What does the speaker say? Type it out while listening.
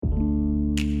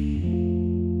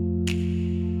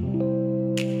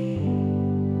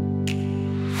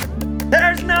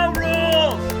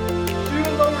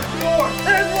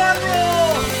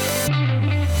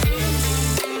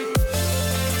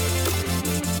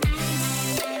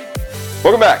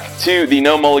Welcome back to the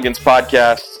No Mulligans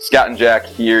podcast. Scott and Jack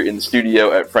here in the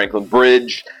studio at Franklin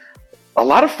Bridge. A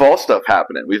lot of fall stuff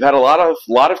happening. We've had a lot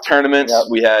of tournaments. Yep.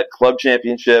 We had club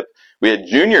championship. We had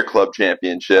junior club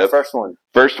championship. First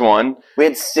one. We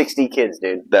had 60 kids,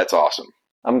 dude. That's awesome.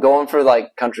 I'm going for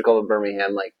like Country Club of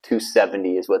Birmingham, like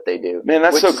 270 is what they do. Man,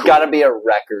 that's so cool. Which has got to be a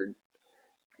record.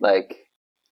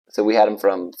 So we had them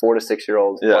from 4 to 6 year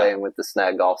olds playing with the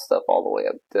snag golf stuff all the way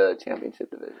up to championship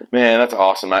division. Man, that's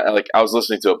awesome. I was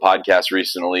listening to a podcast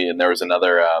recently, and there was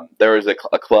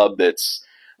a club that's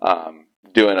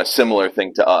doing a similar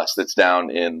thing to us that's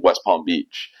down in West Palm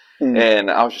Beach. Mm.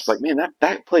 And I was just like, man,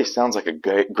 that place sounds like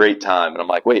a great time. And I'm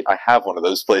like, wait, I have one of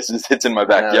those places. It's in my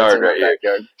backyard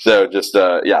here. So just,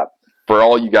 for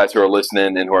all you guys who are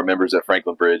listening and who are members at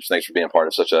Franklin Bridge, thanks for being part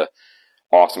of such a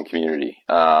awesome community.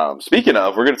 Speaking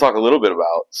of, we're going to talk a little bit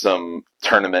about some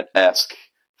tournament-esque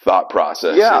thought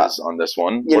processes on this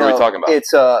one. What are we talking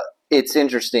about? It's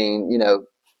interesting. You know,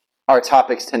 our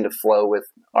topics tend to flow with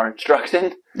our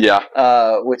instruction. Yeah.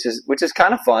 Which is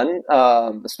kind of fun,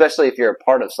 especially if you're a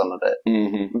part of some of it.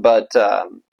 Mm-hmm. But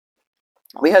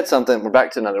we had something. We're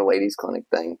back to another ladies' clinic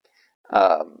thing.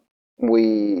 A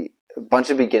bunch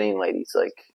of beginning ladies,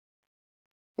 like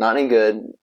not any good.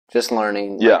 Just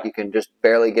learning. Yeah. Like you can just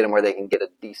barely get them where they can get a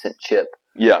decent chip.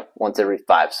 Yeah. Once every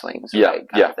 5 swings. Yeah. Right,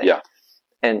 kind of thing. Yeah.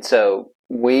 And so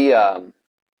we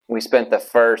spent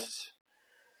it's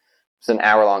an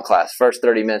hour-long class, first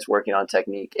 30 minutes working on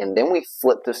technique, and then we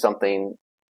flipped to something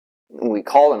we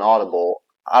call an audible.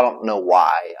 I don't know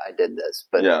why I did this,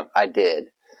 but I did.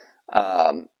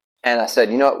 And I said,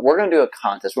 you know what, we're going to do a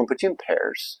contest. We're going to put you in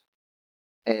pairs,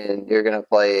 and you're going to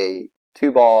play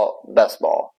 2-ball, best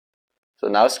ball. So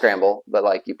not a scramble, but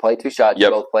like you play 2 shots, you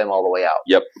both play them all the way out.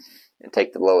 Yep. And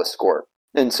take the lowest score.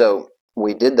 And so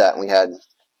we did that, and we had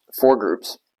 4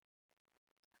 groups.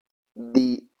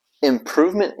 The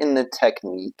improvement in the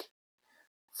technique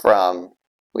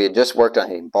we had just worked on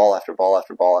hitting ball after ball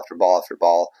after ball after ball after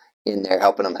ball in there,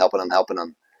 helping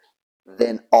them.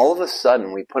 Then all of a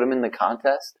sudden we put them in the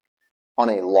contest on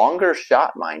a longer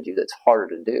shot, mind you, that's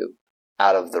harder to do.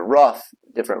 Out of the rough,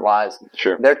 different lies.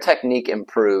 Sure. Their technique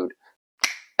improved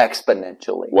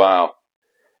exponentially. Wow.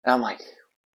 And I'm like,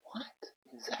 what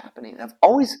is happening? I've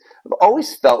always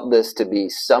felt this to be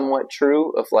somewhat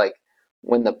true of like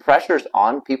when the pressure's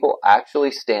on, people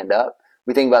actually stand up.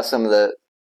 We think about some of the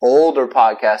older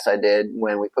podcasts I did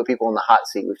when we put people in the hot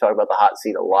seat. We've talked about the hot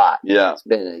seat a lot. Yeah. It's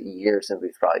been a year since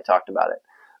we've probably talked about it.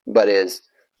 But is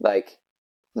like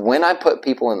when I put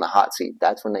people in the hot seat,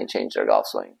 that's when they change their golf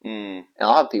swing. Mm. And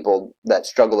I'll have people that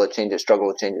struggle to change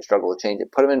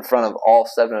it, put them in front of all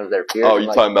 7 of their peers. Oh,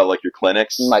 you're talking about like your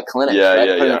clinics? My clinics, right?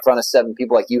 Put them in front of 7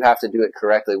 people, like you have to do it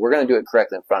correctly. We're going to do it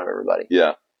correctly in front of everybody.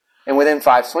 Yeah. And within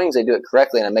 5 swings, they do it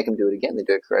correctly, and I make them do it again. They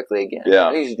do it correctly again. Yeah.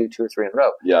 I usually do 2 or 3 in a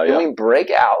row. Yeah, Then we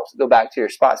break out, go back to your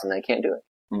spots, and they can't do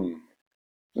it. Mm.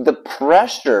 The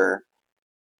pressure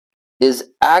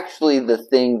is actually the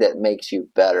thing that makes you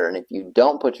better. And if you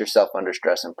don't put yourself under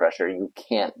stress and pressure, you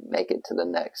can't make it to the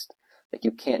next. Like you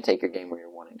can't take your game where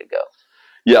you're wanting to go.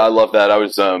 Yeah, I love that. I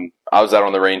was out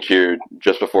on the range here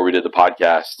just before we did the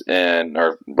podcast,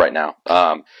 or right now,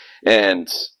 and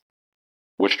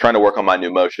was trying to work on my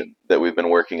new motion that we've been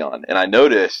working on. And I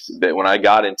noticed that when I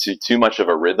got into too much of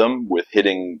a rhythm with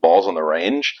hitting balls on the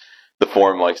range, the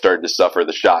form started to suffer.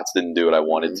 The shots didn't do what I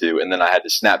wanted to. And then I had to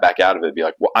snap back out of it and be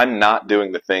like, well, I'm not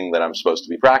doing the thing that I'm supposed to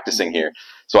be practicing here.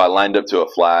 So I lined up to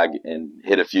a flag and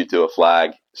hit a few to a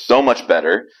flag. So much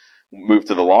better. Moved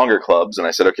to the longer clubs, and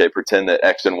I said, okay, pretend that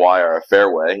X and Y are a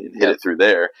fairway and hit it through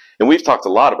there. And we've talked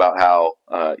a lot about how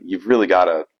you've really got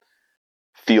to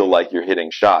feel like you're hitting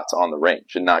shots on the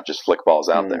range and not just flick balls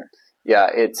out there. Yeah,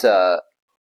 it's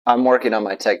I'm working on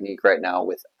my technique right now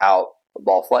without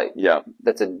ball flight. Yeah.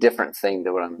 That's a different thing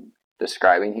than what I'm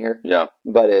describing here. Yeah.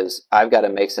 But I've got to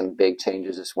make some big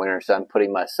changes this winter, so I'm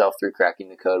putting myself through cracking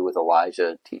the code with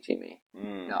Elijah teaching me.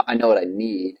 Now, I know what I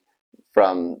need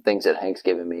from things that Hank's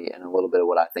given me and a little bit of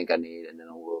what I think I need and then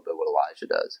a little bit of what Elijah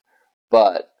does.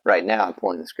 But right now I'm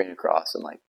pulling the screen across and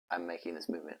I'm making this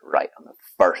movement right on the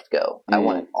first go. I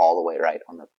want it all the way right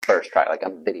on the first try.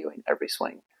 I'm videoing every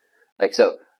swing.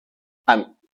 So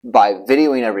by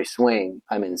videoing every swing,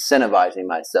 I'm incentivizing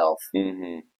myself.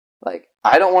 Mm-hmm.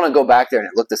 I don't want to go back there and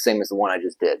it look the same as the one I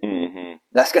just did. Mm-hmm.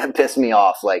 That's going to piss me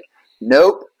off.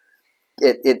 Nope.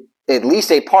 It at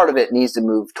least a part of it needs to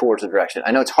move towards the direction.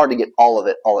 I know it's hard to get all of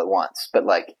it all at once, but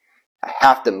I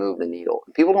have to move the needle.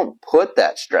 People don't put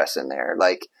that stress in there.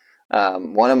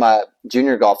 One of my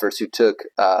junior golfers who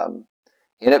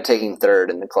ended up taking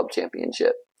 3rd in the club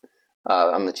championship,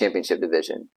 on the championship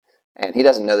division. And he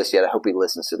doesn't know this yet. I hope he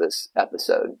listens to this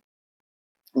episode.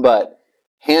 But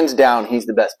hands down, he's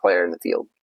the best player in the field.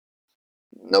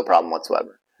 No problem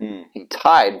whatsoever. He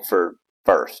tied for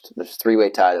first. There's a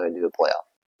 3-way tie that I do a playoff,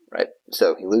 right?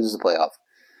 So he loses the playoff.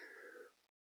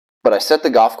 But I set the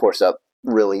golf course up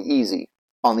really easy.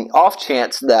 On the off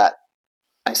chance that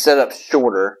I set up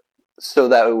shorter so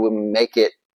that it would make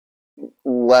it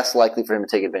less likely for him to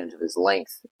take advantage of his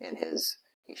length and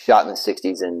he shot in the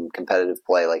 60s in competitive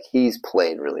play. Like, he's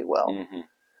played really well. Mm-hmm.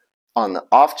 On the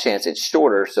off chance it's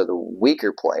shorter, so the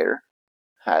weaker player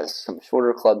has some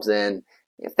shorter clubs in.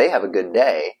 If they have a good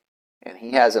day and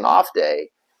he has an off day,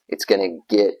 it's going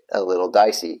to get a little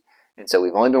dicey. And so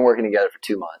we've only been working together for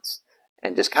 2 months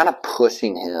and just kind of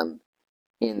pushing him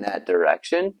in that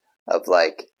direction of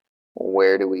like,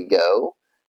 where do we go?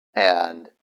 And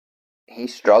he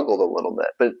struggled a little bit,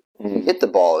 but he hit the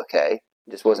ball okay.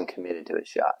 Just wasn't committed to his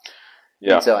shot.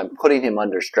 Yeah. And so I'm putting him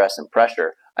under stress and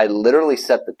pressure. I literally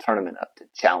set the tournament up to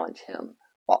challenge him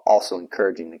while also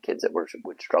encouraging the kids that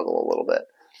would struggle a little bit.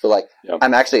 So, like,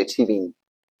 I'm actually achieving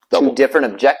two different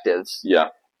objectives. Yeah.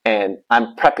 And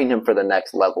I'm prepping him for the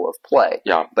next level of play.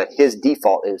 Yeah. But his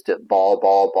default is to ball,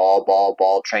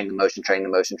 train the motion,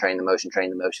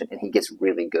 and he gets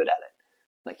really good at it.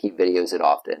 Like, he videos it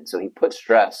often. So he puts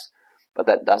stress, but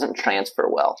that doesn't transfer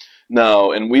well.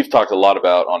 No, and we've talked a lot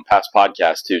about on past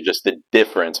podcasts too, just the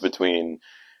difference between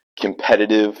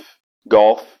competitive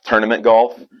golf, tournament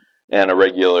golf, and a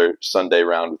regular Sunday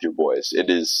round with your boys. It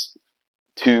is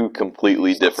two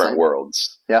completely different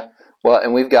worlds. Yeah. Well,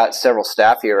 and we've got several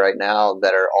staff here right now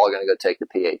that are all going to go take the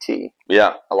PAT.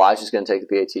 Yeah. Elijah's going to take the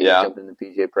PAT, jump in the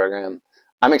PGA program.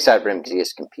 I'm excited for him because he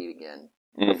gets to compete again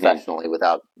professionally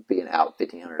without being out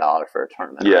 $1,500 for a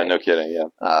tournament. Yeah, right? No kidding,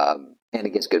 yeah. And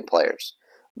against good players.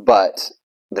 But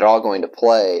they're all going to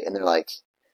play, and they're like,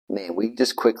 man, we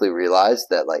just quickly realized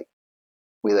that, like,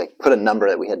 we like put a number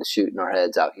that we had to shoot in our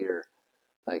heads out here.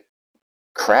 Like,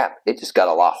 crap, it just got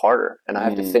a lot harder. And I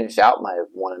have to finish out my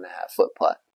 1.5 foot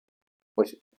putt.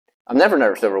 Which, I'm never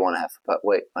nervous over 1.5 foot putt.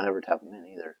 Wait, I never tap them in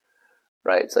either.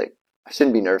 Right? It's like, I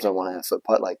shouldn't be nervous on 1.5 foot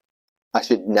putt. Like, I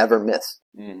should never miss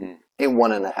a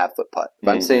 1.5 foot putt. If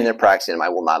I'm sitting there practicing them, I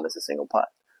will not miss a single putt.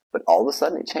 But all of a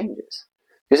sudden it changes.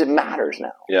 Because it matters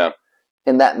now. Yeah.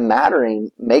 And that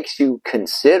mattering makes you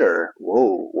consider,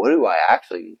 whoa, what do I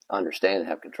actually understand and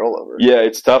have control over? Yeah,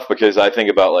 it's tough because I think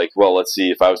about, like, well, let's see,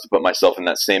 if I was to put myself in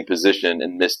that same position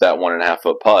and miss that 1.5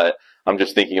 foot putt, I'm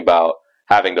just thinking about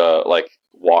having to, like,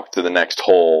 walk to the next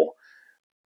hole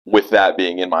with that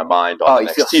being in my mind on the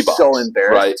next tee box. So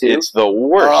embarrassed, right? Too. It's the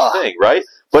worst thing, right?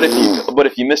 But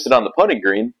if you missed it on the putting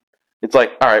green, it's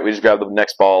like, all right, we just grab the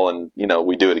next ball and,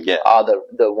 we do it again.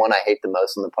 The one I hate the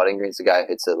most on the putting green is the guy who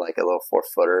hits it like a little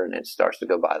 4-footer and it starts to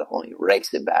go by the hole and he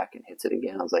rakes it back and hits it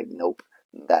again. I was like, nope,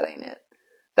 that ain't it.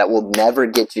 That will never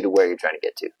get you to where you're trying to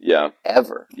get to. Yeah.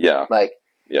 Ever. Yeah. Like,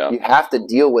 you have to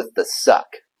deal with the suck.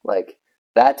 Like,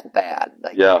 that's bad.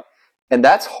 Like, yeah. And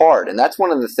that's hard. And that's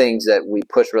one of the things that we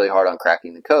push really hard on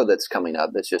Cracking the Code that's coming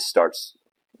up. That just starts,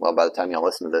 well, by the time y'all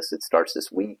listen to this, it starts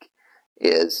this week,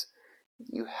 is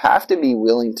you have to be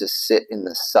willing to sit in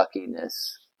the suckiness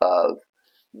of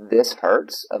this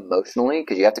hurts emotionally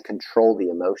because you have to control the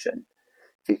emotion.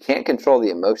 If you can't control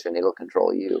the emotion, it'll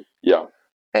control you. Yeah.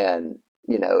 And,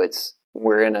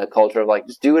 we're in a culture of like,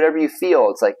 just do whatever you feel.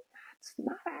 It's like, it's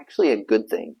not actually a good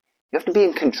thing. You have to be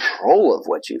in control of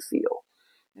what you feel.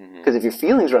 Because if your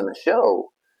feelings run the show,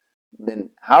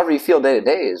 then however you feel day to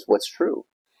day is what's true.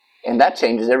 And that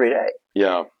changes every day.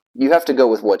 Yeah. You have to go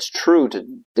with what's true to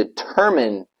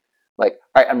determine, like,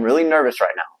 all right, I'm really nervous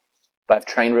right now, but I've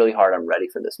trained really hard. I'm ready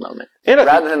for this moment.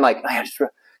 Rather than like, I'm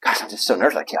just so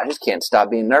nervous. I just can't stop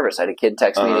being nervous. I had a kid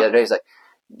text me the other day. He's like,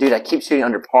 dude, I keep shooting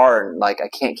under par and like, I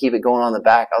can't keep it going on the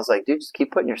back. I was like, dude, just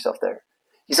keep putting yourself there.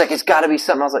 He's like, it's gotta be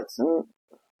something. I was like,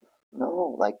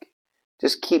 no, like,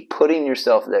 just keep putting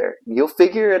yourself there. You'll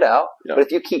figure it out. Yeah. But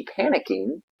if you keep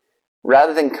panicking,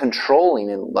 rather than controlling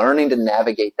and learning to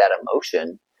navigate that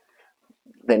emotion,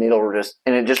 then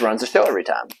it just runs the show every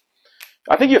time.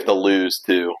 I think you have to lose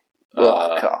too.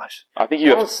 Oh gosh! I think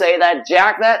you don't say that,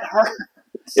 Jack. That hurts.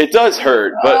 It does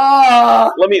hurt,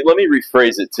 but let me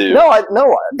rephrase it too. No,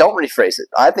 don't rephrase it.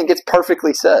 I think it's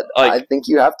perfectly said. Like, I think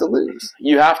you have to lose.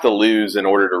 You have to lose in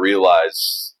order to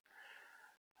realize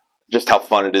just how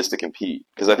fun it is to compete.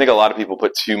 Because I think a lot of people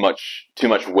put too much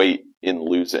weight in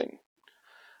losing.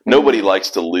 Nobody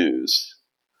likes to lose.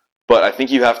 But I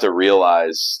think you have to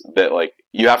realize that, like,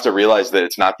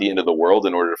 it's not the end of the world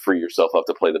in order to free yourself up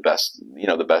to play the best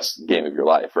game of your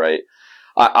life, right?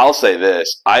 I'll say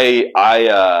this. I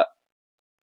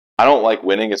don't like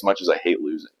winning as much as I hate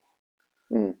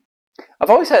losing. I've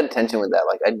always had tension with that.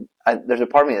 Like, there's a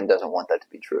part of me that doesn't want that to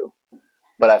be true.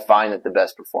 but I find that the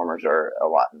best performers are a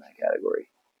lot in that category.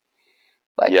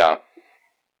 Like, yeah.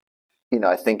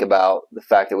 I think about the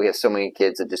fact that we have so many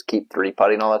kids that just keep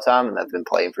 3-putting all the time, and they've been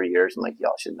playing for years. I'm like,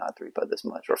 y'all should not 3-putt this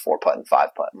much, or 4-putt and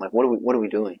 5-putt. I'm like, what are we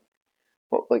doing?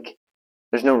 Well, like,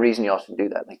 there's no reason y'all should do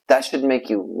that. Like, that should make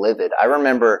you livid. I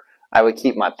remember I would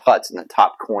keep my putts in the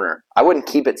top corner. I wouldn't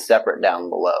keep it separate down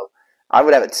below. I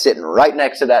would have it sitting right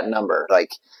next to that number,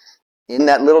 like in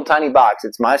that little tiny box.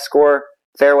 It's my score,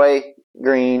 fairway,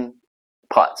 green,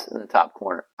 putts in the top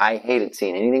corner. I hated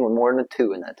seeing anything with more than a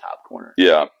 2 in that top corner.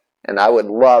 Yeah. And I would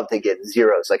love to get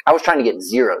zeros. Like, I was trying to get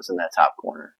zeros in that top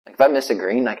corner. Like, if I miss a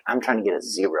green, like, I'm trying to get a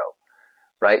 0,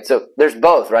 right? So there's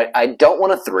both, right? I don't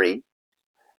want a 3,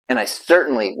 and I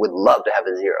certainly would love to have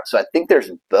a 0. So I think there's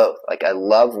both. Like, I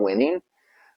love winning,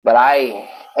 but I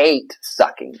hate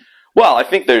sucking. Well, I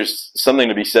think there's something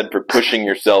to be said for pushing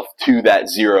yourself to that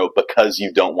 0 because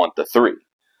you don't want the 3.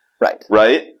 Right.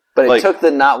 Right? But it took the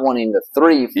not wanting the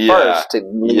 3 first to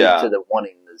lead to the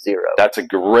wanting the 0. That's a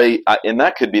great, and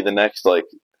that could be the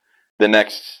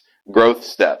next growth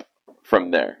step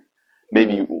from there.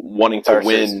 Maybe wanting to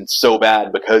win so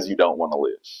bad because you don't want to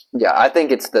lose. Yeah, I think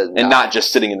it's and not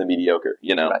just sitting in the mediocre,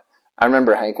 Right. I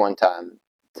remember Hank one time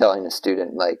telling a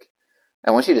student, like,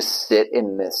 I want you to sit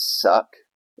in this suck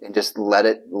and just let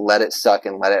it suck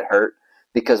and let it hurt,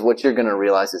 because what you're going to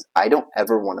realize is I don't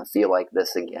ever want to feel like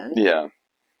this again. Yeah.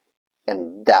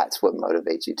 And that's what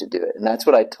motivates you to do it. And that's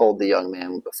what I told the young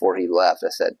man before he left. I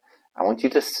said, I want you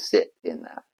to sit in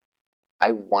that.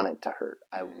 I want it to hurt.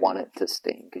 I want it to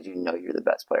sting, because you're the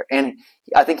best player. And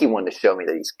I think he wanted to show me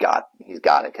that he's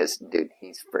got it, because, dude,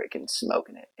 he's freaking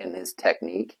smoking it. And his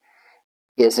technique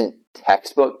isn't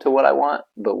textbook to what I want,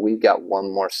 but we've got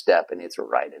one more step, and it's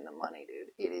right in the money, dude.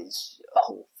 It is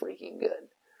so freaking good.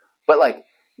 But, like,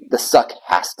 the suck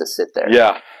has to sit there.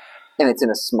 Yeah. And it's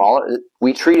in a smaller –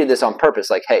 we treated this on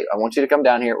purpose. Like, hey, I want you to come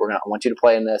down here. I want you to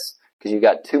play in this, because you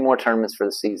got 2 more tournaments for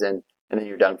the season, and then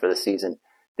you're done for the season.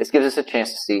 This gives us a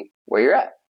chance to see where you're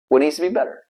at, what needs to be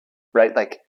better, right?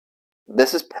 Like,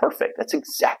 this is perfect.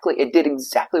 It did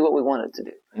exactly what we wanted to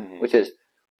do, which is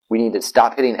we need to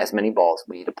stop hitting as many balls.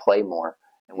 We need to play more,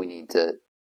 and we need to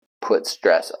put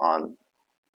stress on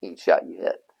each shot you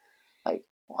hit. Like,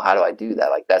 well, how do I do that?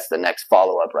 Like, that's the next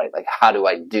follow-up, right? Like, how do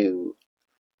I do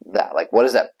that? Like, what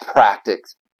does that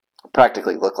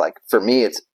practically look like? For me,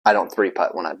 it's I don't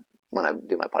 3-putt when I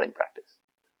do my putting practice.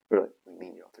 Really? What do you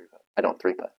mean you don't 3-putt? I don't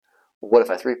 3-putt. Well, what if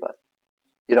I 3-putt?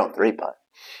 You don't 3-putt.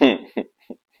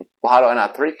 Well, how do I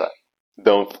not 3-putt?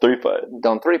 Don't 3-putt.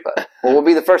 Don't 3-putt. Well, what will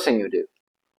be the first thing you do?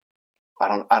 I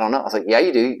don't know. I was like, yeah,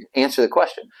 you do. You answer the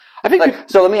question. I think.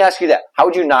 So let me ask you that. How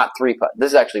would you not 3-putt?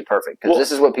 This is actually perfect, because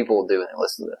this is what people will do when they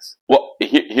listen to this. Well,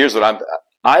 here's what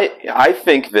I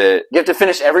think that you have to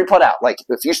finish every putt out. Like,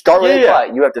 if you start with a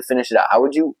putt, you have to finish it out. How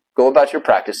would you go about your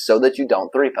practice so that you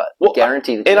don't 3-putt? Well,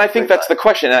 guaranteed. And I think that's the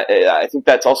question. I think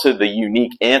that's also the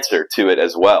unique answer to it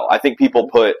as well. I think people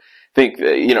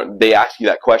they ask you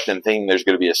that question thinking there's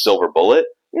going to be a silver bullet.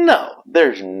 No,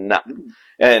 there's not.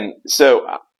 And so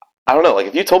I don't know. Like,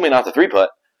 if you told me not to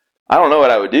 3-putt, I don't know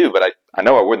what I would do, but I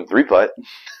know I wouldn't 3-putt.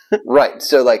 Right.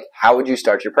 So, like, how would you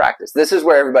start your practice? This is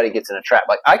where everybody gets in a trap.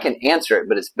 Like, I can answer it,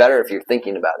 but it's better if you're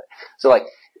thinking about it. So, like,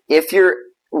 if you're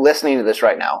listening to this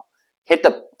right now, hit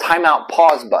the timeout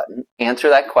pause button, answer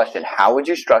that question. How would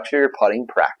you structure your putting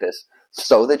practice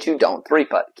so that you don't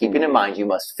 3-putt? Keeping in mind, you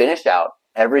must finish out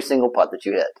every single putt that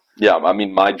you hit. Yeah, I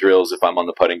mean, my drills, if I'm on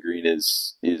the putting green,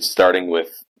 is starting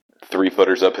with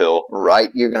 3-footers uphill. Right.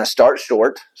 You're going to start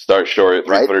short.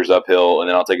 3-footers uphill, and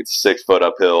then I'll take it to 6-foot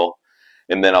uphill,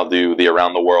 and then I'll do the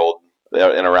around the world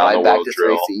drill.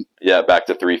 3 feet. Yeah, back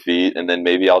to 3 feet, and then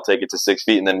maybe I'll take it to 6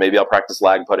 feet, and then maybe I'll practice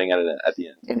lag putting at the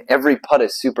end. And every putt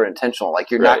is super intentional. Like,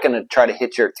 you're not going to try to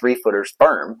hit your 3-footers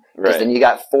firm, because then you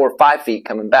got 4 or 5 feet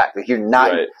coming back. Like, you're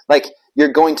not like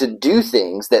you're going to do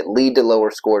things that lead to lower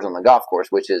scores on the golf course,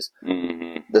 which is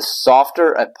the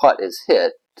softer a putt is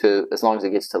hit, to as long as it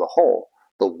gets to the hole,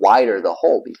 the wider the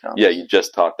hole becomes. Yeah, you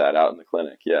just taught that out in the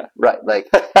clinic. Yeah, right. Like,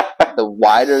 the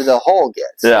wider the hole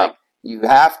gets. Yeah. Like, you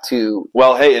have to.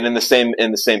 Well, hey, and in the same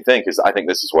thing, because I think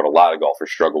this is what a lot of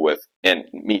golfers struggle with, and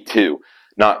me too,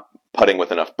 not putting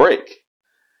with enough break.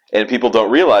 And people don't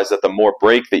realize that the more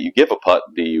break that you give a putt,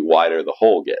 the wider the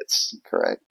hole gets.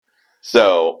 Correct.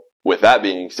 So, with that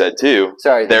being said, too,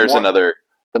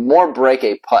 the more break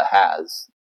a putt has,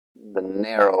 the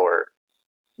narrower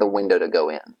the window to go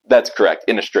in. That's correct,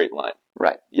 in a straight line.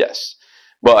 Right. Yes.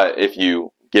 But if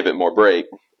you give it more break,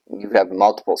 you have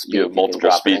multiple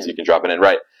speeds. You can drop it in,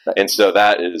 right? And so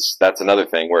that's another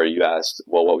thing where you asked,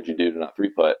 well, what would you do to not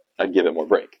 3-putt? I'd give it more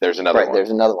break. There's another one.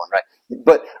 There's another one, right?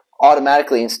 But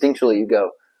automatically, instinctually, you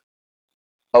go,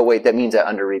 oh, wait, that means I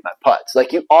underread my putts.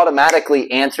 Like, you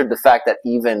automatically answered the fact that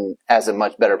even as a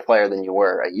much better player than you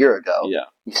were a year ago,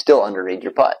 you still underread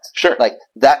your putts. Sure.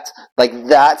 That's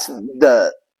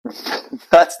the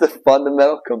that's the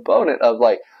fundamental component of,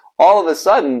 like, all of a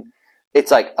sudden,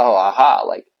 it's like, oh, aha,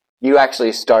 like, you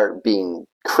actually start being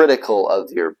critical of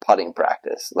your putting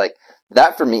practice. Like,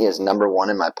 that for me is number one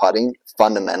in my putting,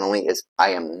 fundamentally, is I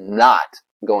am not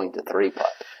going to 3-putt.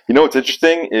 You know what's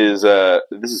interesting is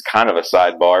this is kind of a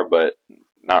sidebar, but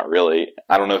not really.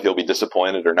 I don't know if you'll be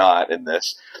disappointed or not in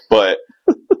this, but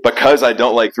because I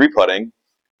don't like 3-putting,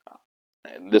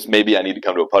 this maybe I need to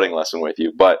come to a putting lesson with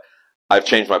you, but I've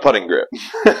changed my putting grip.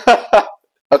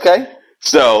 Okay.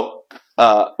 So,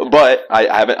 but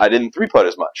I didn't 3-putt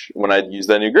as much when I used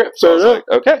that new grip. So I was like,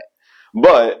 okay.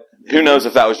 But who knows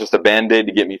if that was just a Band-Aid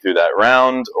to get me through that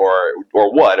round or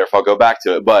what, or if I'll go back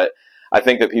to it. But I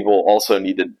think that people also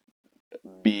need to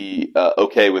be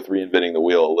okay with reinventing the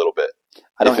wheel a little bit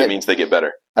if it means they get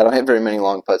better. I don't hit very many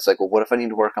long putts. Like, well, what if I need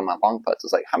to work on my long putts?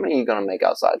 It's like, how many are you going to make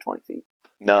outside 20 feet?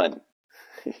 None.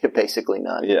 Basically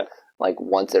none. Yeah. Like,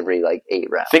 once every, 8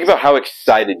 rounds. Think about how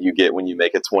excited you get when you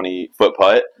make a 20-foot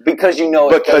putt. Because you know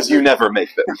because you never make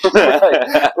them.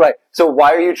 Right. So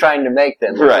why are you trying to make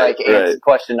them? Right. It's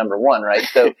question number one, right?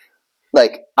 So,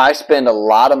 I spend a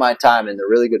lot of my time, and the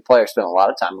really good players spend a lot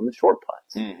of time on the short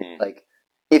putts. Mm-hmm.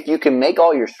 If you can make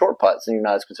all your short putts, then you're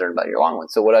not as concerned about your long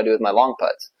ones. So what do I do with my long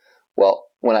putts? Well,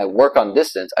 when I work on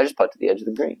distance, I just putt to the edge of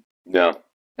the green. Yeah.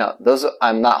 Now, those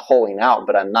I'm not holing out,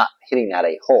 but I'm not hitting at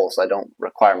a hole, so I don't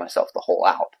require myself to hole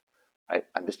out. Right?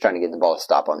 I'm just trying to get the ball to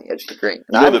stop on the edge of the green.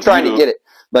 And I'm trying to get it.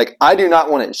 I do not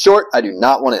want it short. I do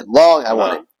not want it long. I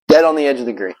want it dead on the edge of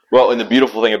the green. Well, and the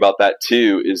beautiful thing about that,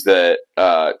 too, is that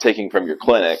taking from your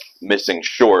clinic, missing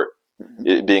short,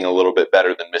 it being a little bit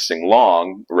better than missing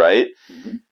long, right?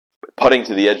 Mm-hmm. Putting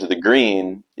to the edge of the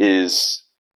green is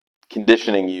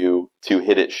conditioning you to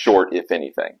hit it short, if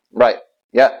anything. Right.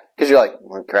 Yeah, because you're like,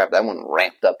 well, crap, that one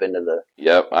ramped up into the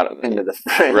into the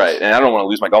fringe. Right, and I don't want to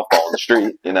lose my golf ball in the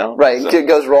street, Right, kid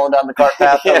goes rolling down the cart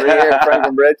path over here at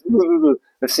Franklin Bridge.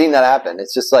 I've seen that happen.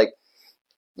 It's just like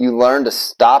you learn to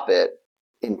stop it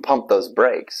and pump those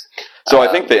brakes. So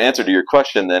I think the answer to your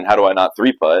question, then, how do I not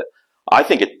 3-putt? I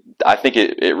think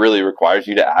it really requires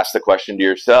you to ask the question to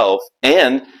yourself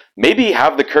and maybe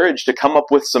have the courage to come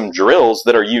up with some drills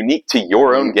that are unique to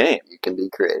your own game. You can be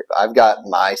creative. I've got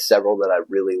my several that I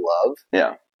really love.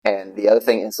 Yeah. And the other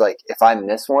thing is, if I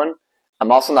miss one,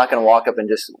 I'm also not going to walk up and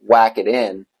just whack it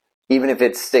in, even if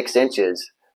it's 6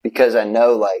 inches, because I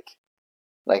know,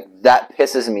 that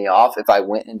pisses me off if I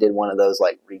went and did one of those,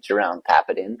 reach around, tap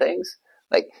it in things.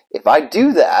 If I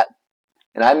do that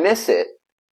and I miss it,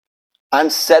 I'm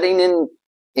setting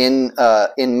in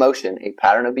motion a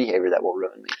pattern of behavior that will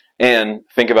ruin me. And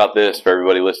think about this for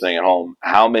everybody listening at home.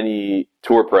 How many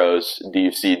tour pros do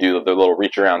you see do their little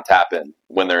reach around tap in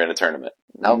when they're in a tournament?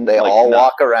 No, they all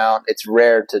walk around. It's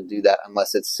rare to do that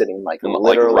unless it's sitting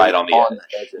literally right on the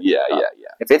edge. Yeah.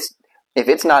 If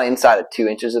it's not inside of 2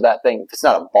 inches of that thing, if it's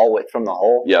not a ball width from the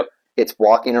hole, it's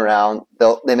walking around.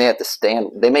 They may have to stand.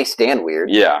 They may stand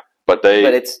weird. Yeah, but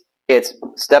it's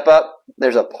step up.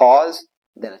 There's a pause,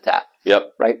 then a tap.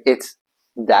 Yep. Right. It's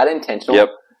that intentional. Yep.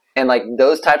 And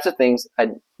those types of things,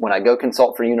 when I go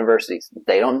consult for universities,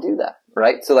 they don't do that.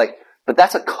 Right. So but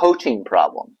that's a coaching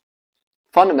problem.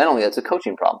 Fundamentally, that's a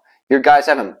coaching problem. Your guys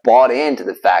haven't bought into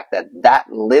the fact that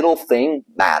that little thing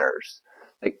matters.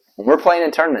 When we're playing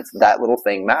in tournaments, that little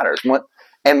thing matters.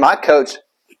 And my coach,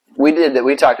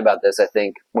 we talked about this, I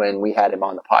think, when we had him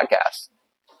on the podcast.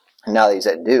 And now that he's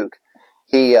at Duke,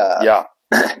 he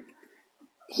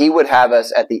would have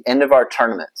us at the end of our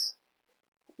tournaments.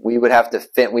 We would have to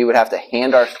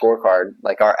hand our scorecard,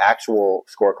 our actual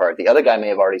scorecard. The other guy may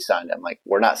have already signed it. I'm like,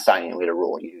 we're not signing it. We had a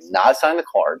rule. You do not sign the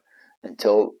card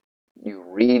until you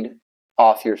read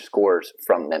off your scores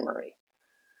from memory.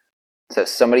 So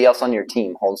somebody else on your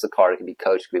team holds the card. It could be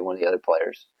coach, it could be one of the other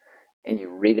players. And you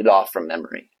read it off from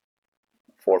memory.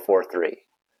 4-4-3.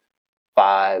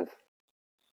 5-4-4.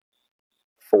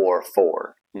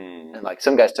 And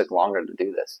some guys took longer to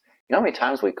do this. You know how many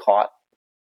times we caught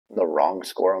the wrong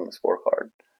score on the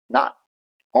scorecard? Not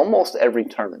almost every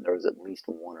tournament there was at least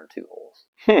 1 or 2 holes.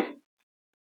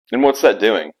 And what's that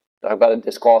doing? Talk about a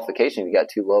disqualification if you got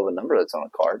too low of a number that's on a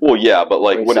card. Well, yeah, but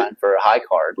what for a high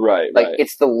card. Right.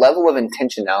 It's the level of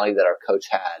intentionality that our coach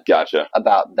had. Gotcha.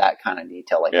 About that kind of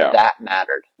detail. That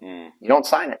mattered. You don't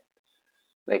sign it.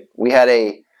 We had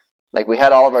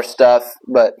all of our stuff,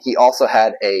 but he also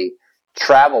had a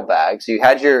travel bag. So you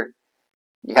had your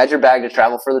bag to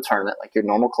travel for the tournament, your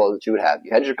normal clothes that you would have.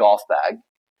 You had your golf bag.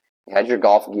 You had your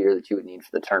golf gear that you would need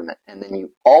for the tournament. And then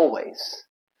you always,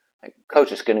 like,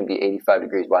 coach, it's going to be 85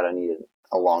 degrees. Why do I need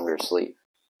a longer sleeve?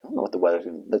 I don't know what the weather's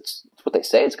going to be. That's what they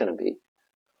say it's going to be.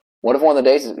 What if one of the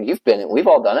days you've been, we've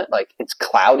all done it, like it's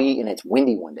cloudy and it's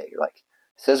windy one day. You're like,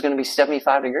 it says it's going to be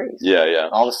 75 degrees. Yeah, yeah.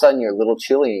 All of a sudden you're a little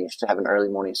chilly and you should have an early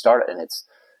morning start and it's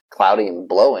cloudy and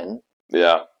blowing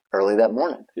early that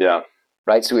morning. Yeah.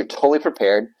 Right? So we were totally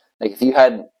prepared. Like if you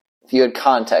had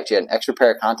contacts, you had an extra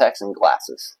pair of contacts and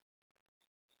glasses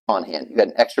on hand. You had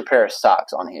an extra pair of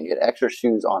socks on hand. You had extra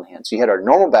shoes on hand. So you had our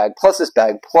normal bag plus this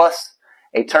bag plus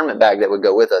a tournament bag that would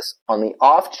go with us on the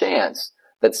off chance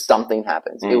that something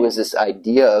happens. It was this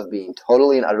idea of being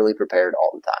totally and utterly prepared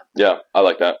all the time. Yeah, I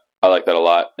like that. I like that a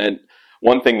lot. And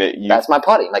one thing that that's my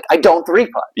putting. Like I don't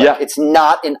 3-putt. Like, it's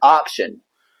not an option.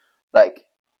 Like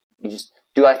you just,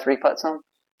 do I 3-putt some?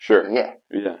 Sure. Yeah.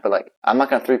 Yeah. But like I'm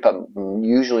not going to 3-putt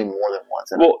usually more than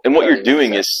once. And what you're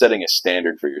doing is setting a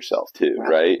standard for yourself too,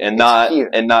 right? And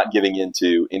not giving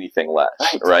into anything less,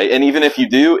 right? And even if you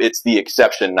do, it's the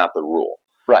exception, not the rule.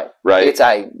 Right. It's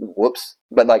whoops.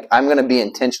 But like I'm going to be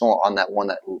intentional on that one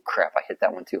that, oh crap, I hit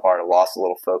that one too hard. I lost a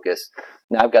little focus.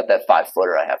 Now I've got that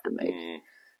 5-footer I have to make.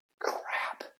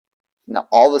 Crap. Now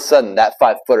all of a sudden that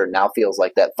 5-footer now feels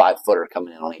like that 5-footer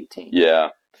coming in on 18. Yeah.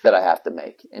 That I have to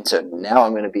make. And so now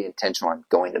I'm going to be intentional. I'm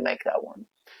going to make that one.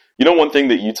 You know, one thing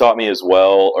that you taught me as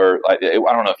well, or I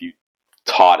don't know if you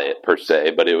taught it per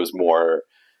se, but it was more,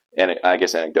 I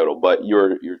guess, anecdotal. But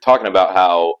you're talking about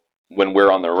how when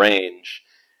we're on the range,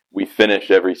 we finish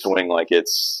every swing like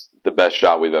it's the best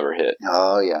shot we've ever hit.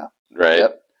 Oh, yeah. Right?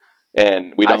 Yep.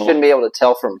 And I shouldn't be able to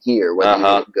tell from here whether you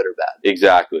hit it good or bad.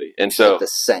 Exactly. And so the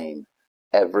same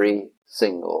every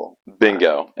single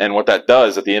bingo. And what that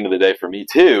does at the end of the day for me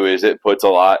too is it puts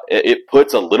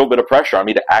a little bit of pressure on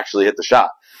me to actually hit the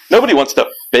shot. Nobody wants to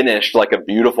finish like a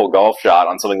beautiful golf shot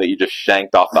on something that you just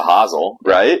shanked off the hosel,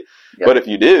 right? Yep. But if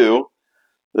you do,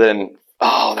 then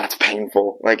that's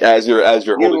painful. Like as you're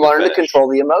holding, you learn to control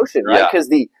the emotion, right? Because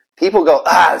the people go,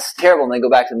 it's terrible, and they go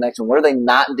back to the next one. What are they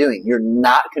not doing? You're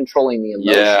not controlling the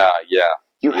emotion. Yeah.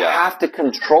 You have to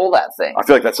control that thing. I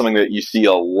feel like that's something that you see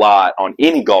a lot on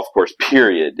any golf course,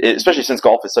 period. Especially since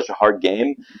golf is such a hard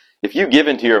game. If you give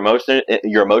into your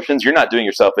emotions, you're not doing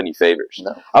yourself any favors.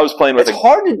 No. I was playing with it's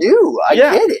hard to do. I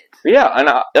get it. Yeah, and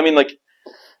I mean, like,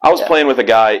 I was playing with a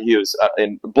guy. He was,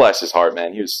 and bless his heart,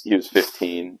 man. He was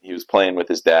 15. He was playing with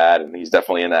his dad, and he's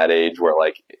definitely in that age where,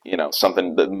 like,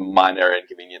 something, the minor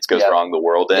inconvenience goes wrong, the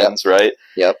world ends, right?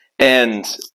 Yep.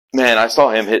 And man, I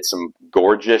saw him hit some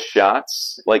gorgeous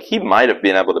shots. Like, he might have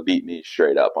been able to beat me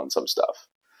straight up on some stuff.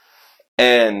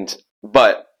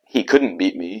 But he couldn't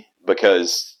beat me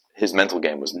because his mental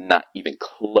game was not even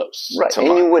close. Right, and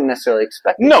you wouldn't necessarily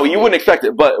expect it. No, you wouldn't expect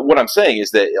it. But what I'm saying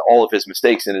is that all of his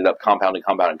mistakes ended up compounding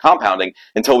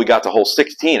until we got to hole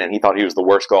 16, and he thought he was the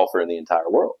worst golfer in the entire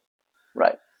world.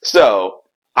 Right. So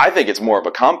I think it's more of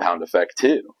a compound effect,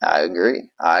 too. I agree.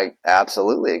 I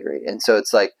absolutely agree. And so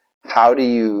it's like, how do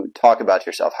you talk about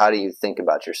yourself? How do you think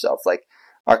about yourself? Like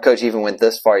our coach even went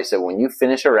this far. He said, when you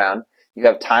finish a round, you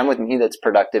have time with me that's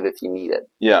productive if you need it.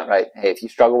 Yeah. Right? Hey, if you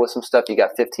struggle with some stuff, you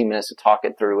got 15 minutes to talk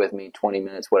it through with me, 20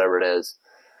 minutes, whatever it is.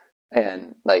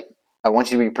 And like, I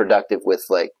want you to be productive with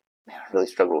like, man, I really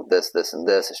struggled with this, and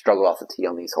this. I struggled off the tee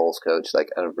on these holes, coach. Like,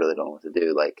 I really don't know what to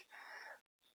do. Like,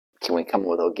 can we come up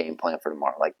with a game plan for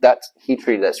tomorrow? Like he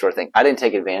treated that sort of thing. I didn't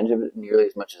take advantage of it nearly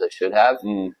as much as I should have.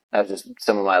 That was just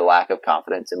some of my lack of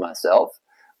confidence in myself.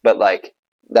 But like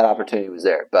that opportunity was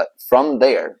there. But from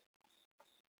there,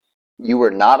 you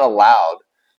were not allowed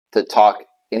to talk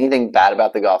anything bad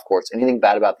about the golf course, anything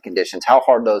bad about the conditions, how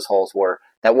hard those holes were.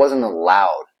 That wasn't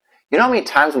allowed. You know how many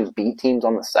times we beat teams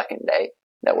on the second day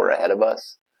that were ahead of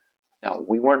us? Now,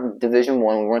 we weren't Division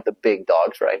I, we weren't the big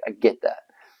dogs, right? I get that.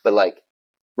 But like,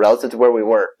 relative to where we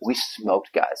were, we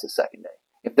smoked guys the second day.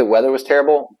 If the weather was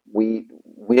terrible, we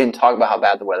didn't talk about how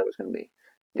bad the weather was going to be.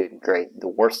 Dude, great. The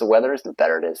worse the weather is, the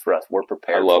better it is for us. We're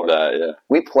prepared. I love that, yeah.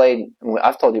 We played,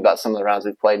 I've told you about some of the rounds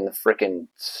we played in the freaking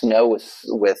snow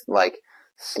with like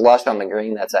slush on the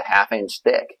green that's a half-inch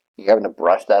thick. You're having to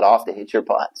brush that off to hit your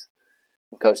putts.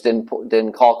 The coach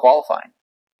didn't call qualifying.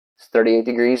 It's 38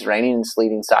 degrees, raining and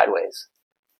sleeting sideways.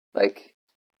 Like,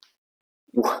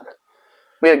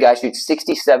 we had a guy shoot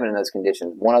 67 in those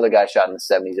conditions. One other guy shot in the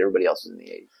 70s. Everybody else was in the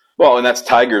 80s. Well, and that's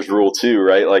Tiger's rule too,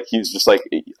 right? Like he's just like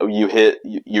if you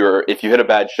hit a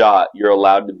bad shot, you're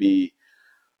allowed to be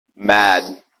mad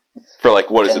for like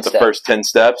what is it? The first 10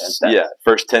 steps? 10 steps. Yeah,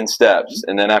 first 10 steps,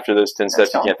 and then after those 10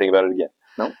 steps, you can't think about it again.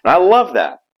 Nope. And I love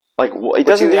that. Like it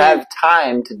doesn't have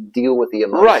time to deal with the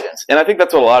emotions, right? And I think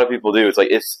that's what a lot of people do. It's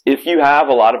like if you have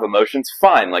a lot of emotions,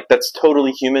 fine. Like that's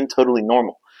totally human, totally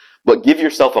normal. But give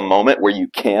yourself a moment where you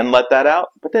can let that out,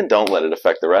 but then don't let it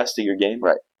affect the rest of your game.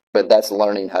 Right. But that's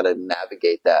learning how to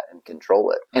navigate that and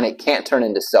control it. And it can't turn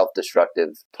into self-destructive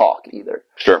talk either.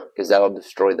 Sure. Because that'll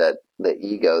destroy the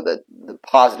ego, the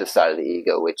positive side of the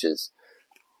ego, which is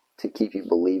to keep you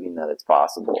believing that it's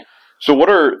possible. So what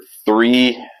are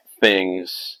 3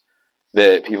 things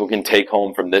that people can take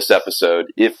home from this episode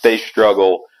if they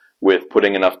struggle with not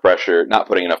putting enough pressure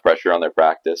on their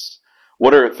practice?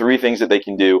 What are 3 things that they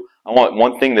can do? I want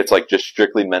one thing that's like just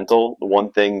strictly mental,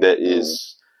 one thing that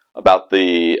is about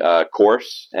the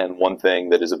course, and one thing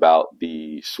that is about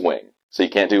the swing. So you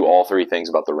can't do all 3 things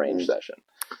about the range session.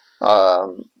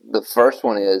 The first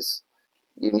one is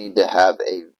you need to have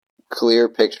a clear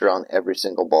picture on every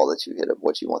single ball that you hit of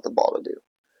what you want the ball to do.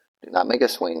 Do not make a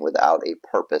swing without a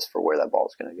purpose for where that ball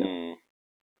is going to go.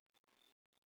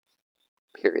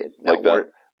 Period. Now, Like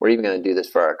that. We're even going to do this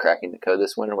for our Cracking the Code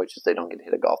this winter, which is they don't get to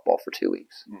hit a golf ball for 2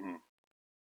 weeks. Mm-hmm.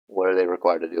 What are they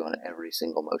required to do on every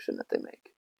single motion that they make?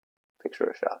 Picture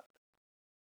a shot.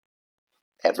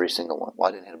 Every single one. Well,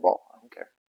 I didn't hit a ball. I don't care.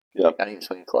 Yeah. I didn't even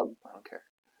swing a club. I don't care.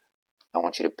 I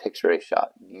want you to picture a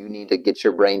shot. You need to get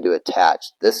your brain to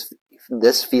attach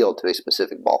this field to a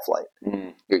specific ball flight.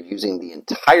 Mm. You're using the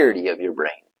entirety of your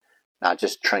brain, not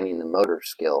just training the motor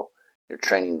skill. You're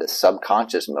training the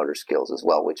subconscious motor skills as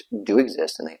well, which do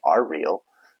exist and they are real.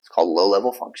 It's called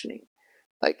low-level functioning.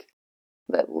 Like,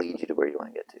 that leads you to where you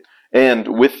want to get to.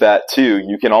 And with that too,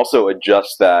 you can also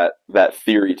adjust that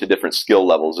theory to different skill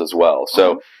levels as well.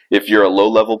 So if you're a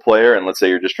low-level player, and let's say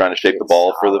you're just trying to shape the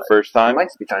ball for the first time, you might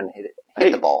just be trying to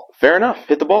hit the ball. Fair enough.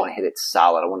 Hit the I ball. want to hit it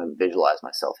solid. I want to visualize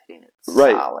myself hitting it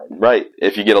Right. solid. Right.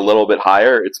 If you get a little bit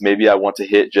higher, it's maybe I want to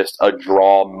hit just a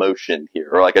draw motion here,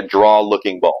 or like a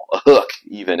draw-looking ball, a hook,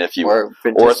 even if you or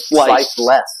a slice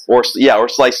less, or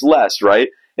slice less, right?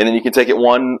 And then you can take it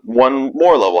one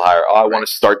more level higher. Oh, I want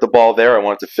to start the ball there. I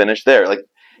want it to finish there. Like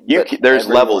there's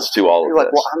levels to all of You're like,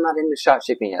 this. well, I'm not into shot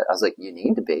shaping yet. I was like, you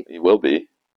need to be. You will be.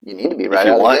 You need to be right.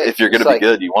 If you're going to be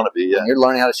good, you want to be. Yeah. When you're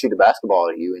learning how to shoot a basketball,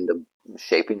 are you into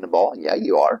shaping the ball? Yeah,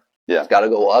 you are. Yeah. It's got to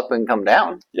go up and come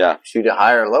down. Yeah. Shoot it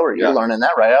higher or lower. You're learning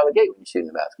that right out of the gate when you're shooting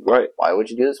a basketball. Right. Why would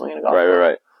you do this when you're in a golf?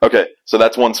 Right. Okay, so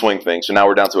that's one swing thing. So now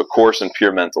we're down to a course and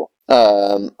pure mental.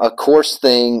 A course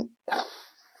thing.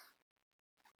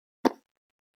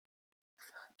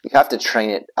 You have to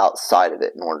train it outside of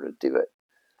it in order to do it.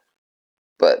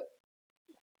 But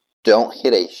don't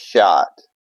hit a shot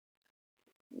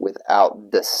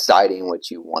without deciding what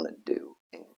you want to do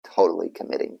and totally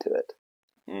committing to it.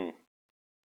 Mm.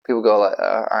 People go like,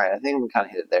 all right, I think I'm kind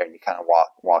of hit it there, and you kind of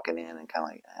walking in and kind of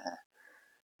like,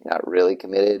 you're not really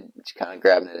committed, but you're kind of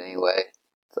grabbing it anyway.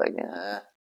 It's like,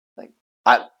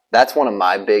 that's one of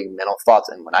my big mental thoughts.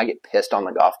 And when I get pissed on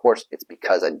the golf course, it's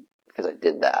because I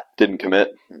did that. Didn't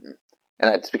commit. Mm-hmm.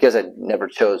 And it's because I never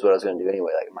chose what I was going to do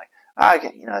anyway. Like, I'm like,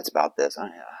 it's about this.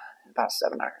 About a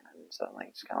 7 iron. And so I'm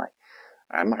like, just kind of like,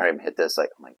 all right, I'm going to hit this. Like,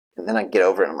 I'm like, and then I get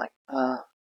over it and I'm like,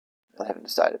 I haven't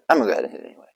decided. I'm going to go ahead and hit it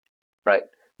anyway. Right?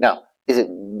 Now, is it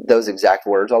those exact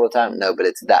words all the time? No, but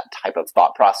it's that type of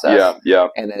thought process. Yeah.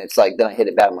 And then it's like, then I hit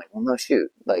it bad. I'm like, well, no, shoot.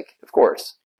 Like, of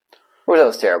course. Of course that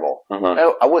was terrible.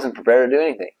 Uh-huh. I wasn't prepared to do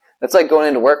anything. It's like going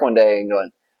into work one day and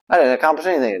going, I didn't accomplish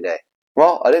anything today.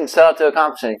 Well, I didn't set out to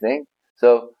accomplish anything.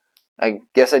 So I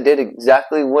guess I did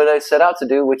exactly what I set out to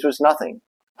do, which was nothing.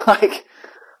 Like,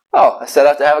 I set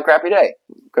out to have a crappy day.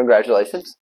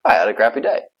 Congratulations. I had a crappy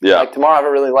day. Yeah. Like, tomorrow I have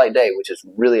a really light day, which is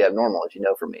really abnormal, as you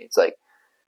know, for me. It's like,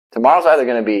 tomorrow's either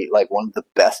going to be like one of the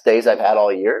best days I've had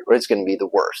all year, or it's going to be the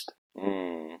worst.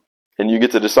 Mm. And you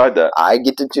get to decide that. I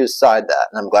get to decide that.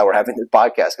 And I'm glad we're having this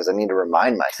podcast because I need to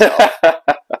remind myself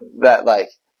that, like,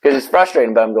 because it's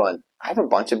frustrating, but I'm going, I have a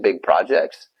bunch of big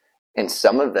projects, and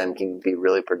some of them can be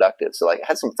really productive. So, like, I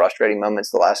had some frustrating moments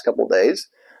the last couple of days,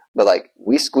 but, like,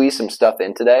 we squeezed some stuff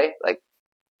in today, like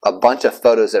a bunch of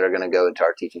photos that are going to go into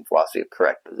our teaching philosophy of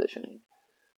correct positioning.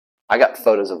 I got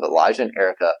photos of Elijah and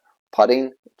Erica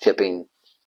putting, chipping,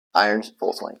 irons,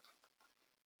 full swing.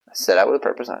 I set out with a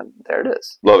purpose, and there it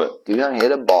is. Love it. Do not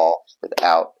hit a ball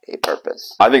without a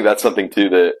purpose. I think that's something, too,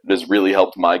 that has really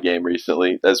helped my game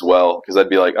recently as well, because I'd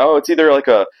be like, it's either like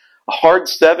a hard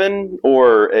 7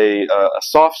 or a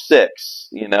soft 6,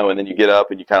 and then you get up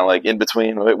and you kind of like in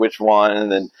between which one, and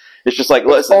then it's just like,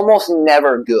 it's almost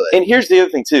never good. And here's the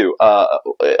other thing, too.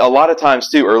 A lot of times,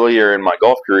 too, earlier in my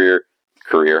golf career,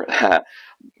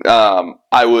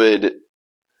 I would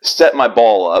set my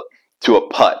ball up to a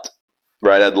putt.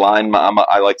 Right, I'd line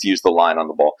I like to use the line on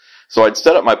the ball. So I'd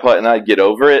set up my putt and I'd get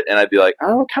over it and I'd be like,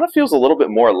 it kind of feels a little bit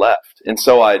more left. And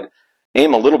so I'd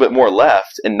aim a little bit more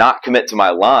left and not commit to my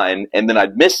line, and then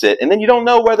I'd miss it, and then you don't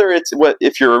know whether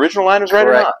if your original line was right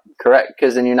or not. Correct,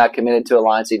 because then you're not committed to a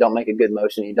line, so you don't make a good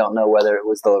motion. You don't know whether it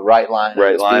was the right line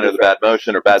or the bad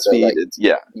motion or bad speed.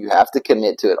 You have to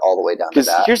commit to it all the way down to that.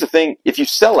 Because here's the thing: if you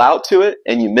sell out to it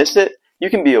and you miss it, you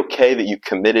can be okay that you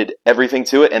committed everything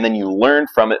to it, and then you learn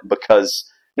from it because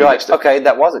you're like, okay,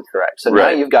 that wasn't correct. So now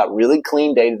you've got really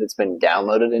clean data that's been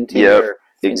downloaded into your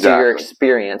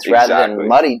experience rather than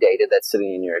muddy data that's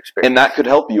sitting in your experience. And that could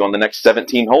help you on the next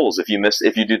 17 holes if you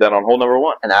do that on hole number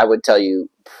 1. And I would tell you,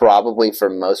 probably for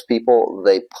most people,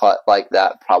 they putt like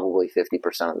that probably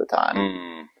 50% of the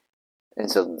time.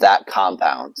 And so that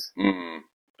compounds.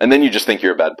 And then you just think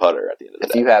you're a bad putter at the end of the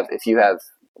day. If you have,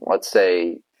 let's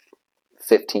say,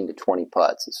 15 to 20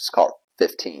 putts, let's just call it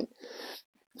 15.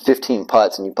 15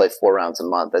 putts and you play 4 rounds a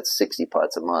month, that's 60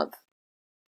 putts a month.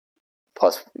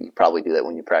 Plus, you probably do that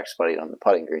when you practice putting on the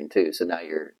putting green too. So now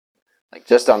you're like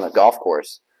just on the golf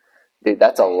course, dude.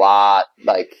 That's a lot.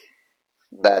 Like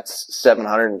that's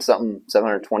 700 and something,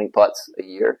 720 putts a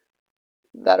year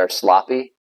that are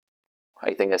sloppy. How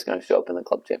do you think that's going to show up in the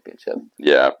club championship?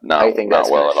 Yeah, how do you think that's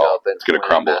well going to show up? It's going to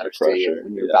crumble under pressure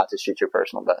when you're about to shoot your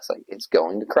personal best. Like it's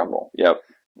going to crumble. Yep.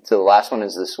 So the last one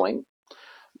is the swing.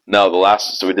 No,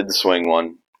 so we did the swing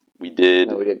one. We did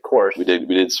course. We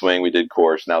did swing. We did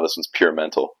course. Now this one's pure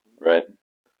mental, right?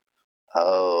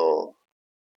 Oh,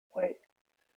 wait.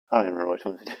 I don't even remember which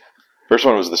one we did. First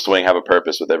one was the swing. Have a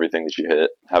purpose with everything that you hit.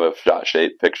 Have a shot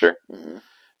shape picture. Mm-hmm.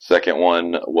 Second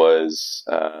one was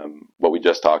what we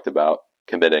just talked about,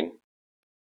 committing.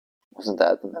 Wasn't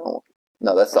that the mental?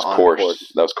 No, that's the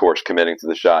course. That was course, committing to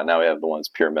the shot. Now we have the ones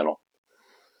pure mental.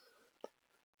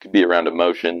 Could be around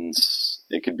emotions.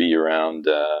 It could be around.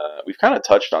 We've kind of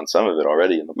touched on some of it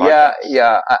already in the podcast.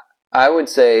 Yeah. I would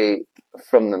say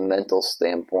from the mental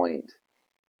standpoint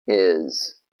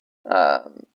is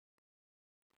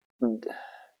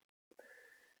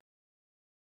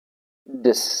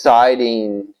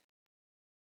deciding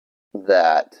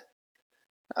that.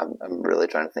 I'm really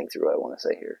trying to think through what I want to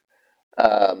say here.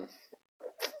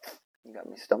 You got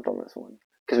me stumped on this one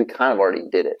because we kind of already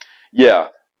did it. Yeah.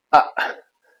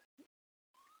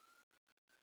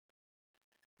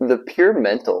 The pure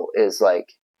mental is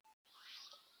like,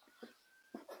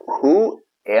 who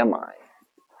am I?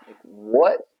 Like,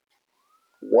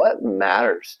 what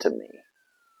matters to me?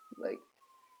 Like,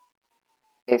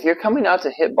 if you're coming out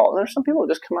to hit balls, there's some people who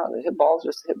just come out and hit balls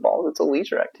just to hit balls. It's a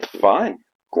leisure activity. Fine.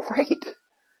 Great.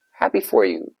 Happy for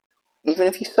you. Even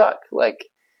if you suck, like,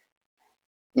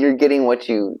 you're getting what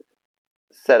you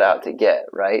set out to get,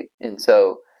 right? And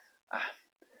so,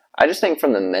 I just think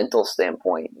from the mental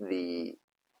standpoint, the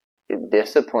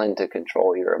discipline to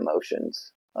control your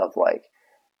emotions of like,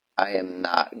 I am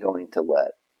not going to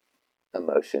let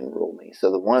emotion rule me.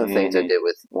 So one of the things I did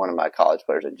with one of my college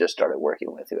players I just started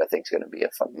working with, who I think is going to be a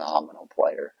phenomenal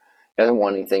player. He hasn't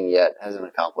won anything yet, hasn't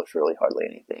accomplished really hardly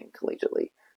anything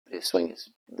collegiately, but his swing is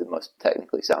the most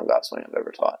technically sound golf swing I've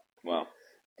ever taught. Wow.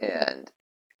 And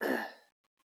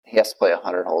he has to play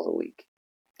 100 holes a week.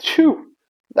 Phew.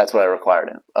 That's what I required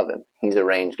of him. He's a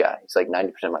range guy. He's like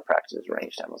 90% of my practice is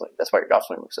range time. I was like, that's why your golf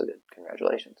swing looks so good.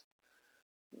 Congratulations.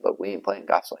 But we ain't playing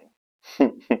golf swing.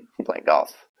 We're playing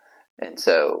golf. And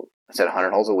so I said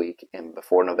 100 holes a week. And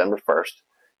before November 1st,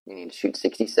 you need to shoot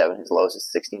 67. His lowest is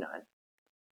 69.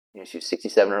 You need to shoot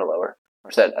 67 or lower.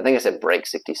 I think I said break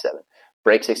 67.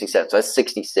 Break 67. So that's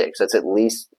 66. That's at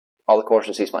least, all the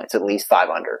courses he's playing, it's at least 5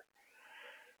 under.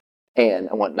 And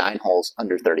I want 9 holes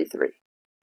under 33.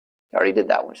 I already did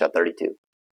that one. Shot 32.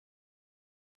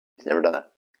 He's never done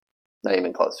that. Not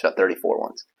even close. Shot 34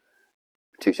 once.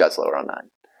 2 shots lower on 9.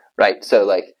 Right? So,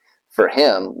 like, for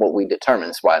him, what we determined,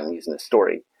 that's why I'm using this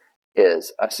story,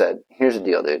 is I said, here's the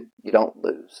deal, dude. You don't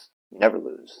lose. You never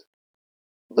lose.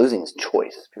 Losing is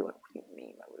choice. People are like, what do you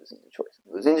mean by losing is a choice?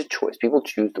 Losing is a choice. People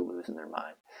choose to lose in their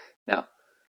mind. Now,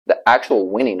 the actual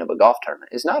winning of a golf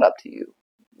tournament is not up to you.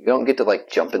 You don't get to, like,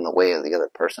 jump in the way of the other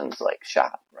person's, like,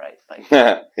 shot, right? Like,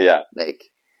 yeah. Like,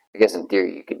 I guess in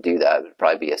theory you could do that. It would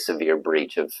probably be a severe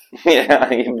breach of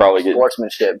you probably get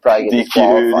sportsmanship. Probably get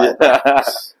disqualified. Yeah.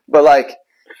 But, like,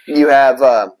 you have,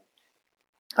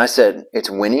 I said, it's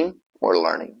winning or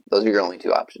learning. Those are your only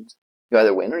 2 options. You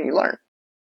either win or you learn.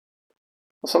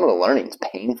 Well, some of the learning is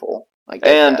painful.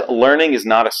 And learning is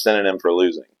not a synonym for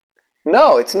losing.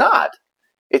 No, it's not.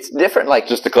 It's different. Like,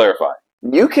 just to clarify.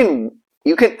 You can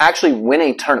actually win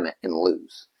a tournament and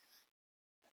lose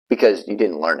because you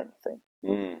didn't learn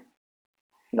anything.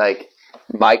 Like,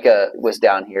 Micah was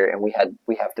down here, and we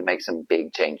have to make some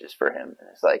big changes for him. And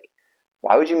it's like,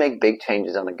 why would you make big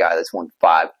changes on a guy that's won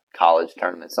 5 college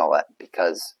tournaments and all that?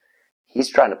 Because he's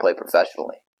trying to play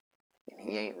professionally, and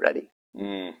he ain't ready.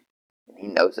 Mm. And he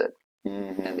knows it.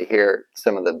 Mm-hmm. And to hear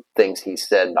some of the things he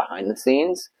said behind the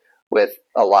scenes with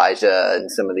Elijah and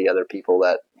some of the other people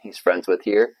that he's friends with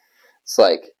here, it's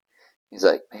like, he's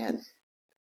like, man,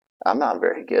 I'm not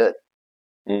very good.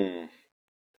 Mm.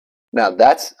 Now,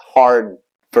 that's hard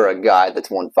for a guy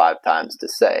that's won 5 times to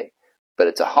say, but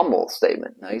it's a humble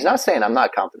statement. Now, he's not saying I'm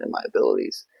not confident in my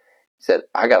abilities. He said,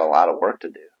 I got a lot of work to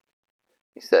do.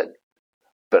 He said,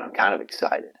 but I'm kind of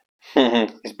excited.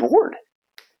 He's bored.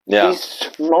 Yeah. He's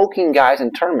smoking guys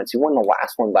in tournaments. He won the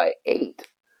last one by 8.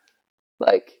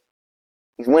 Like,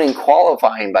 he's winning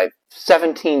qualifying by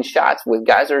 17 shots with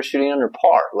guys that are shooting under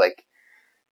par. Like,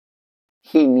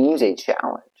 he needs a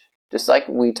challenge. Just like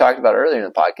we talked about earlier in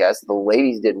the podcast, the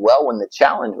ladies did well when the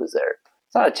challenge was there.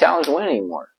 It's not a challenge to win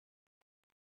anymore.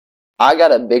 I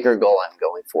got a bigger goal I'm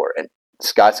going for, and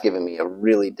Scott's given me a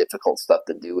really difficult stuff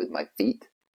to do with my feet,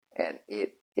 and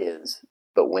it is.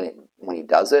 But when he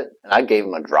does it, and I gave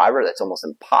him a driver that's almost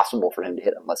impossible for him to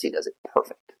hit unless he does it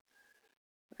perfect.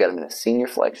 I've got him in a senior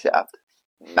flex shaft,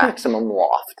 maximum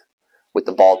loft, with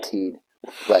the ball teed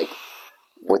like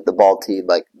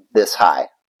this high,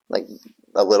 like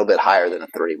a little bit higher than a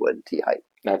 30 wood tee height.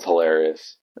 That's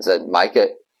hilarious. I said, Micah,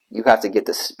 you have to get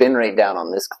the spin rate down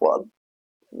on this club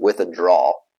with a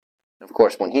draw. And of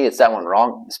course, when he hits that one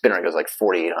wrong, the spin rate goes like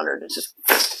 4,800. It just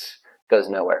goes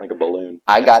nowhere. Like a balloon.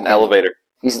 I got an elevator.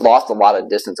 He's lost a lot of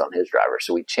distance on his driver,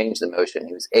 so we changed the motion.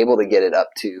 He was able to get it up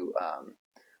to,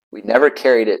 we never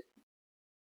carried it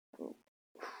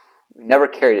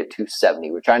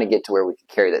 270. We're trying to get to where we could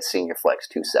carry that senior flex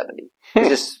 270. He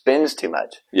just spins too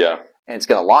much. Yeah. And it's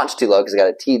going to launch too low because it's got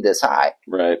a tee this high.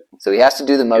 Right. So he has to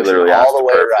do the motion all the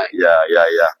way right. Yeah.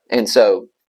 And so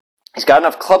he's got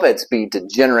enough clubhead speed to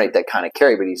generate that kind of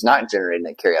carry, but he's not generating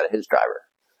that carry out of his driver,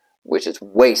 which is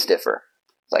way stiffer.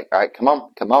 It's like, all right, come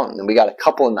on. And then we got a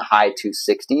couple in the high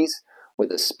 260s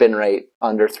with a spin rate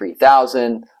under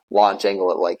 3,000, launch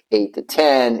angle at like 8 to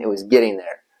 10. It was getting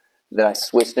there. Then I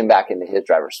switched him back into his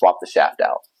driver, swapped the shaft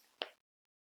out.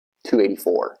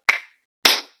 284.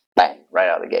 Bang, right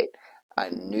out of the gate. I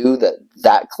knew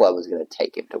that club was going to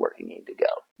take him to where he needed to go.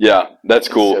 Yeah, that's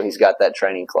cool. So he's got that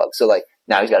training club. So, like,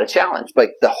 now he's got a challenge. But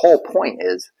the whole point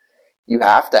is you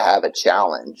have to have a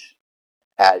challenge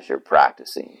as you're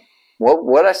practicing.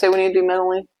 What did I say we need to do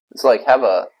mentally? It's like I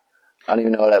don't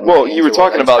even know what that means. Well, you were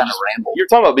talking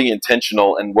about being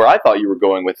intentional, and where I thought you were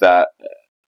going with that.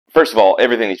 First of all,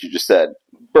 everything that you just said,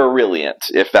 brilliant,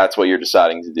 if that's what you're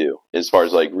deciding to do, as far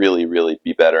as like really, really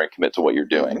be better and commit to what you're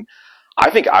doing. Mm-hmm.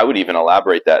 I think I would even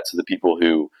elaborate that to the people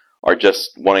who are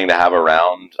just wanting to have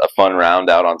a fun round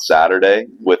out on Saturday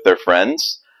with their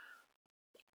friends.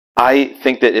 I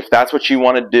think that if that's what you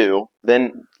want to do,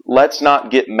 then let's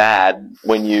not get mad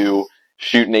when you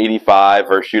shoot an 85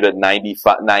 or shoot a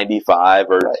 95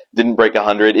 or didn't break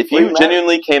 100. If you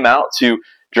genuinely came out to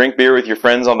drink beer with your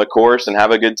friends on the course and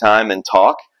have a good time and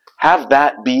talk, have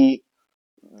that be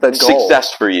the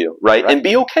success for you, right? And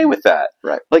be okay with that.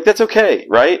 Right. Like, that's okay,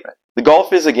 right? The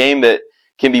golf is a game that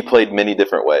can be played many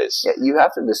different ways. Yeah, you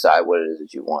have to decide what it is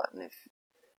that you want. And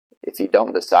if you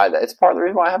don't decide that, it's part of the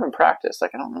reason why I haven't practiced.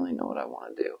 Like, I don't really know what I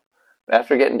want to do. But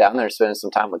after getting down there and spending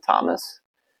some time with Thomas,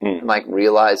 and like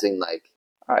realizing, like,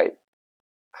 all right,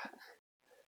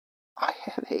 I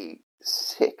have a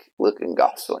sick looking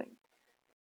golf swing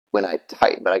when I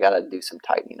tighten, but I got to do some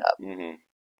tightening up. Mm-hmm.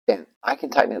 And I can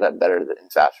tighten it up better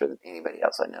and faster than anybody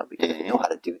else I know because I know how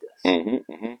to do this.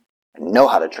 I know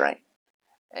how to train.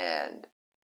 And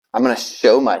I'm going to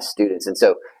show my students. And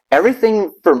so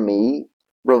everything for me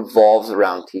revolves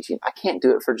around teaching. I can't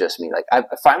do it for just me. Like, I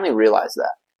finally realized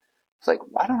that. It's like,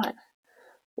 why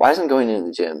doesn't going into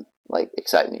the gym, like,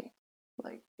 excite me?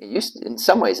 Like, in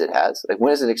some ways it has. Like,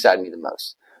 when does it excite me the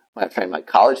most? When I train my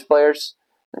college players,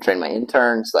 I train my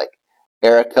interns, like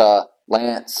Erica,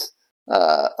 Lance,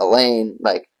 Elaine,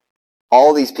 like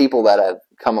all these people that have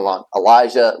come along,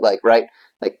 Elijah, like, right?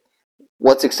 Like,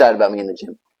 what's excited about me in the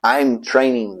gym? I'm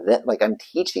training them, like I'm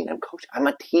teaching, I'm coaching. I'm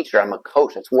a teacher, I'm a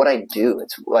coach. That's what I do.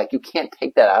 It's like, you can't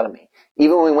take that out of me.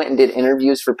 Even when we went and did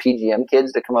interviews for PGM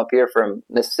kids to come up here from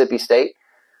Mississippi State,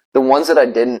 the ones that I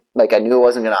didn't, like I knew I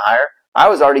wasn't going to hire, I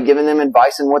was already giving them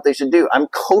advice on what they should do. I'm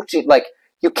coaching, like,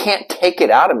 you can't take it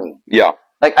out of me. Yeah.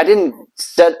 Like, I didn't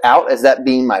set out as that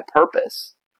being my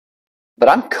purpose, but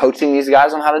I'm coaching these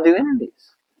guys on how to do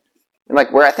interviews. And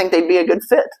like, where I think they'd be a good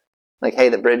fit. Like, hey,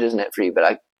 the bridge isn't it for you, but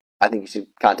I think you should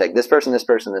contact this person, this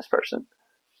person, this person.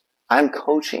 I'm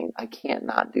coaching. I can't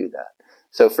not do that.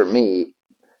 So for me,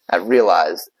 I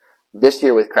realized this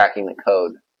year with Cracking the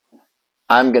Code,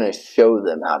 I'm going to show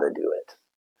them how to do it.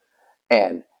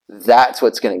 And That's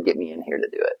what's going to get me in here to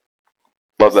do it.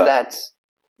 Love that.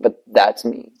 That's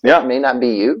me. Yeah. That may not be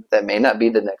you. That may not be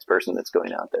the next person that's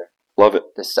going out there. Love it.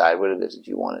 Decide what it is that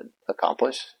you want to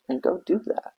accomplish and go do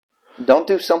that. Don't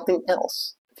do something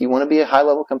else. If you want to be a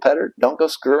high-level competitor, don't go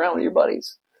screw around with your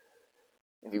buddies.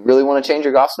 If you really want to change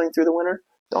your golf swing through the winter,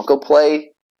 don't go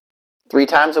play 3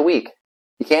 times a week.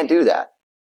 You can't do that.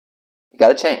 You got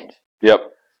to change. Yep.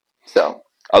 So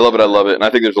I love it. And I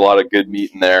think there's a lot of good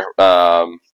meat in there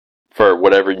for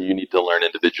whatever you need to learn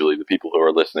individually, the people who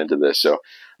are listening to this. So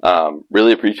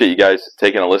really appreciate you guys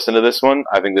taking a listen to this one.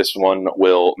 I think this one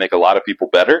will make a lot of people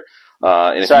better.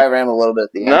 Sorry, I rambled a little bit at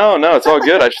the end. No, it's all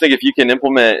good. I just think if you can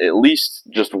implement at least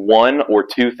just 1 or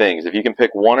 2 things, if you can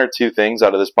pick 1 or 2 things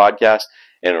out of this podcast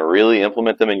and really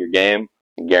implement them in your game,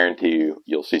 I guarantee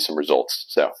you'll see some results.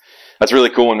 So that's a really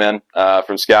cool one, man.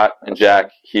 From Scott and Jack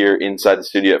here inside the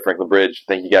studio at Franklin Bridge.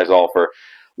 Thank you guys all for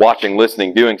watching,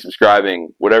 listening, doing, subscribing,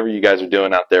 whatever you guys are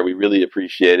doing out there. We really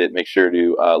appreciate it. Make sure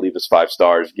to leave us 5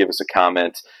 stars, give us a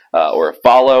comment or a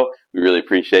follow. We really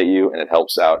appreciate you, and it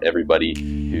helps out everybody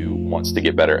who wants to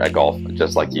get better at golf,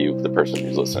 just like you, the person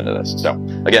who's listening to this. So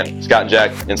again, Scott and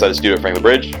Jack inside the studio at Franklin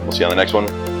Bridge. We'll see you on the next one.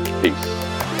 Peace.